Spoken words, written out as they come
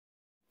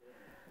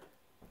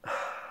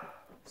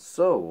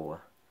So,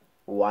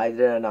 why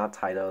did I not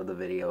title the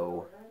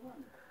video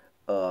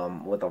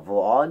with a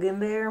vlog in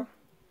there?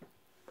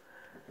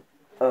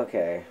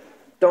 Okay,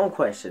 don't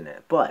question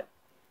it. But,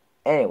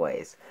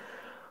 anyways,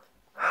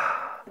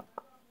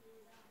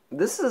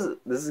 this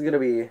is gonna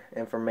be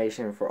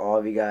information for all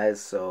of you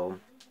guys. So,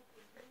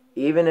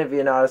 even if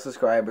you're not a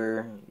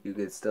subscriber, you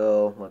could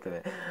still look at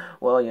it.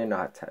 Well, you're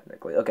not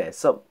technically. Okay,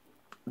 so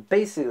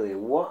basically,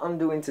 what I'm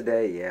doing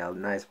today. Yeah,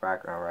 nice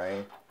background,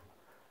 right?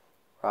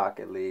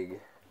 Rocket League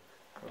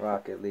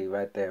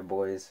right there,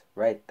 boys.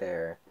 Right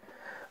there.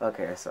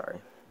 Okay,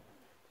 sorry.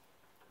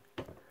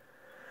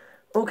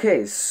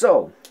 Okay,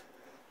 so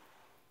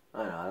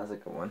I know that's a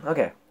good one.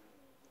 Okay.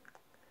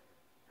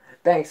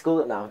 Thanks,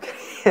 school. No, I'm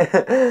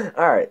kidding.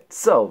 Alright,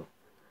 so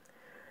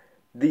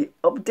the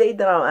update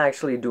that I'm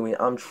actually doing,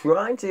 I'm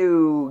trying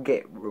to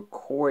get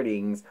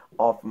recordings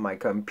off of my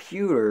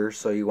computer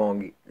so you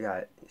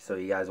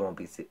guys won't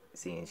be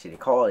seeing shitty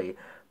quality.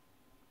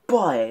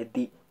 But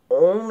the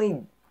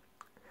only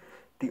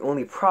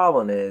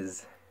problem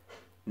is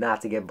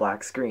not to get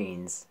black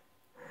screens.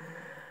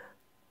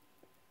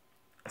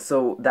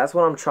 So that's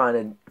what I'm trying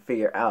to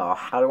figure out.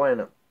 How do I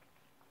know?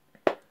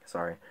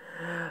 Sorry.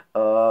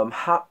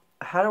 How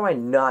do I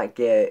not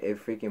get a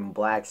freaking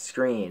black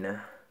screen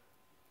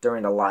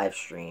during the live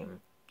stream?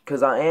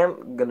 Because I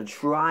am gonna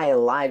try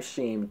and live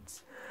stream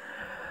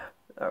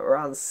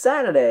around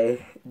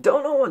Saturday.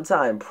 Don't know what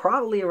time.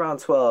 Probably around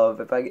 12.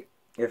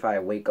 If I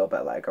wake up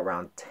at like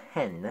around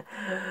 10,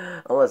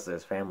 unless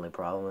there's family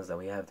problems that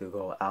we have to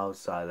go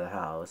outside the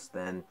house,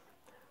 then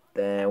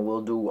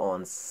we'll do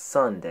on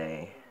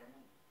Sunday.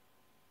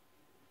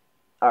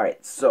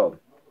 Alright, so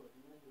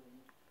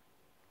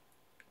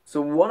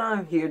what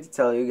I'm here to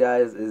tell you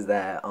guys is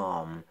that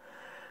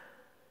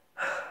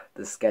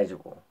the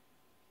schedule.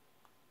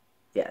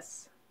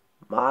 Yes,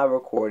 my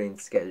recording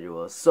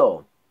schedule.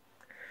 So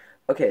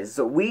okay,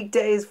 so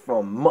weekdays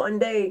from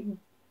Monday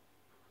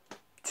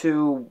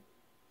to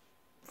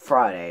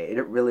Friday.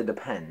 It really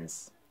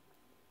depends.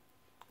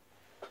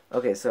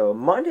 Okay, so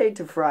Monday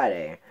to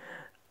Friday,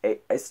 I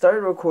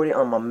started recording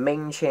on my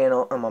main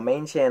channel.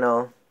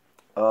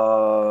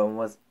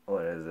 What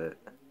is it?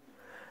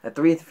 At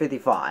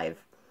 3:55.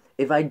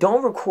 If I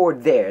don't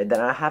record there,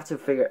 then I have to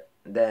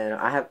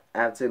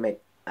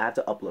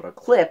upload a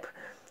clip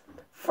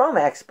from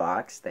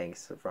Xbox.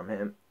 Thanks from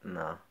him.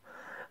 No.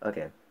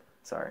 Okay.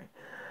 Sorry.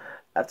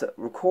 I have to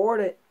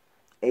record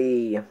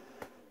a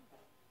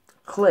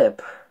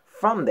clip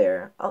from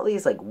there, at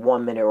least like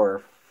 1 minute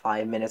or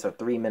 5 minutes or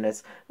 3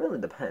 minutes. It really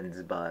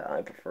depends, but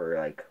I prefer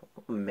like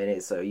a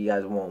minute so you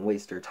guys won't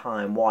waste your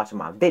time watching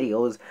my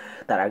videos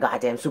that are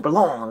goddamn super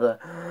long.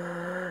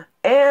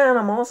 And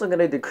I'm also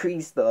gonna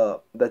decrease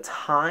the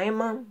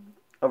time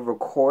of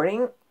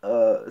recording.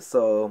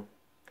 So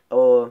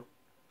for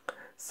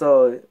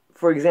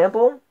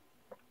example,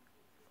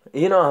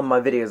 you know how my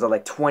videos are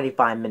like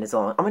 25 minutes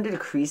long. I'm gonna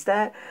decrease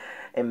that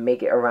and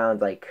make it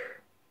around like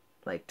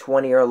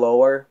 20 or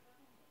lower.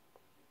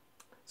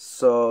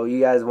 So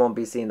you guys won't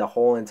be seeing the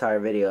whole entire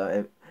video.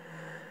 And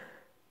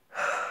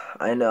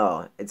I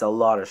know it's a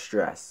lot of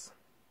stress.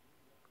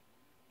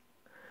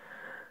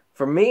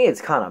 For me, it's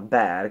kind of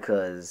bad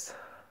because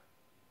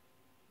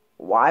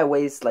why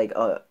waste like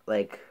a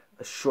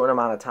short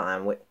amount of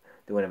time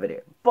doing a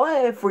video?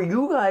 But for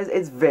you guys,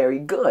 it's very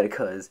good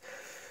because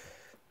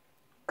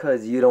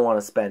you don't want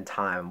to spend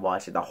time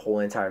watching the whole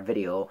entire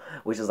video,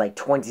 which is like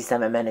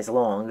 27 minutes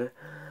long,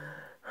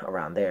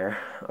 around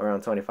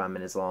 25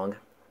 minutes long.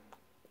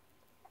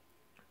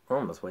 I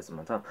almost wasted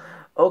my time.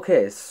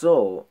 Okay,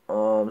 so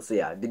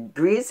yeah,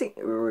 decreasing.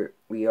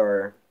 We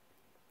are.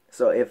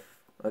 So if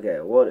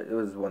okay, well, it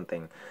was one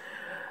thing.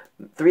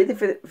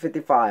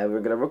 3:55.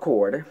 We're gonna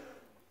record.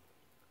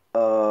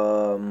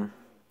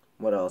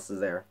 What else is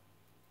there?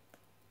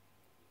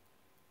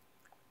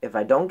 If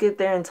I don't get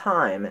there in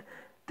time,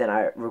 then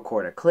I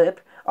record a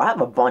clip. I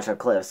have a bunch of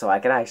clips, so I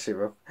can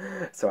actually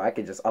so I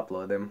can just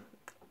upload them,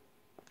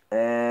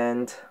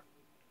 and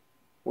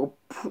we'll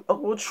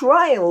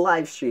try and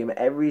live stream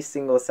every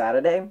single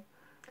Saturday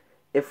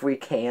if we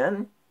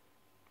can.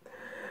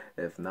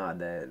 If not,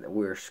 then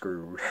we're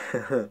screwed.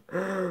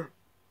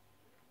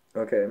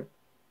 Okay.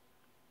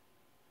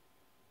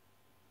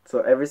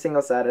 So every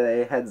single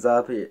Saturday, heads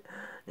up,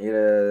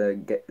 you're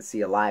gonna see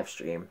a live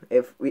stream.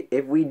 If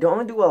we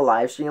don't do a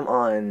live stream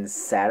on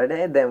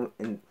Saturday, then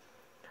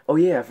oh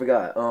yeah, I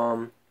forgot.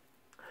 On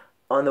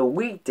the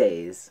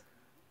weekdays,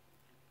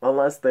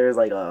 unless there's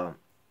like a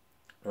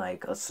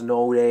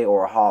snow day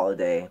or a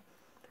holiday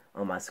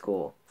on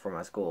for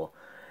my school,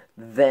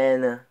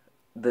 then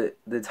the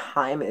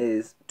time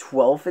is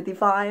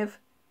 12:55,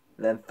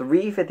 then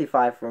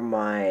 3:55 for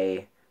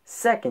my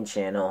second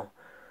channel,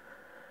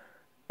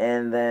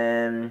 and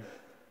then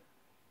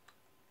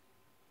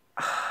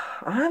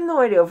I have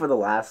no idea for the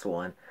last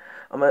one.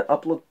 I'm gonna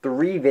upload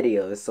 3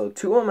 videos, so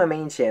 2 on my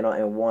main channel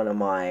and 1 on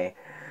my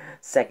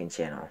second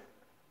channel.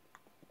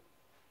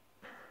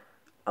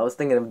 I was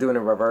thinking of doing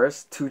a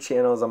reverse, 2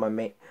 channels on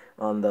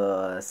on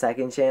the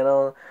second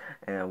channel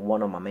and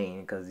one on my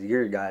main, because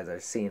you guys are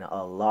seeing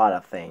a lot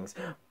of things.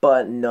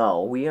 But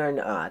no, we are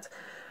not.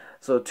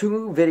 So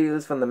 2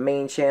 videos from the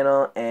main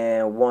channel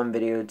and 1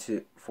 video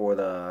for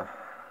the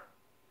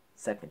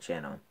second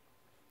channel.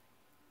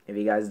 If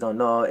you guys don't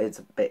know, it's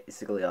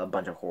basically a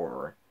bunch of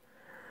horror.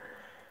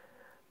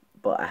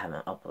 But I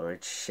haven't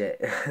uploaded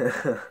shit.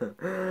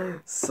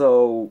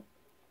 So,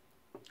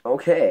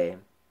 okay.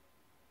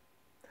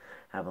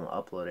 Haven't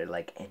uploaded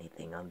like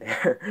anything on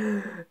there.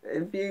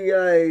 If you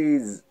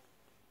guys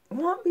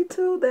want me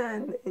to,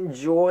 then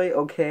enjoy,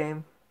 okay?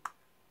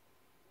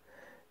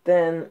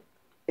 Then,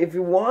 if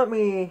you want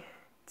me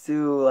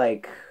to,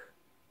 like,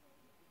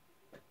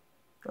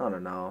 I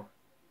don't know.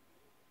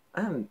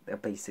 I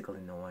have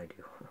basically no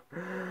idea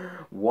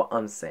what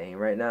I'm saying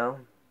right now.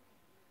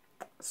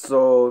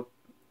 So,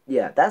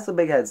 yeah, that's a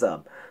big heads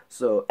up.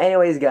 So,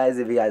 anyways, guys,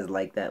 if you guys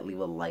like that, leave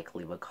a like,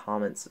 leave a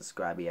comment,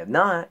 subscribe. If you have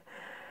not,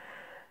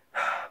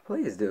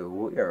 please do.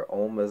 We are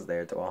almost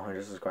there to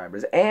 100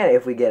 subscribers. And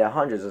if we get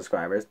 100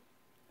 subscribers,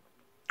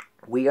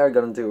 we are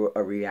going to do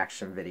a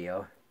reaction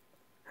video.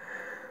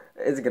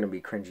 It's going to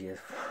be cringy as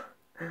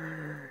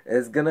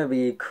It's going to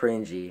be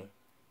cringy.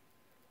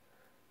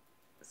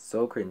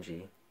 So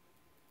cringy.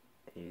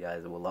 You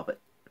guys will love it.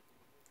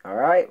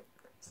 Alright?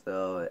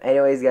 So,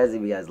 anyways, guys,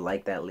 if you guys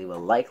like that, leave a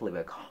like, leave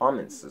a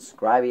comment,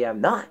 subscribe if you have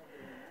not.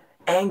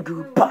 And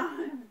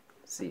goodbye.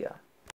 See ya.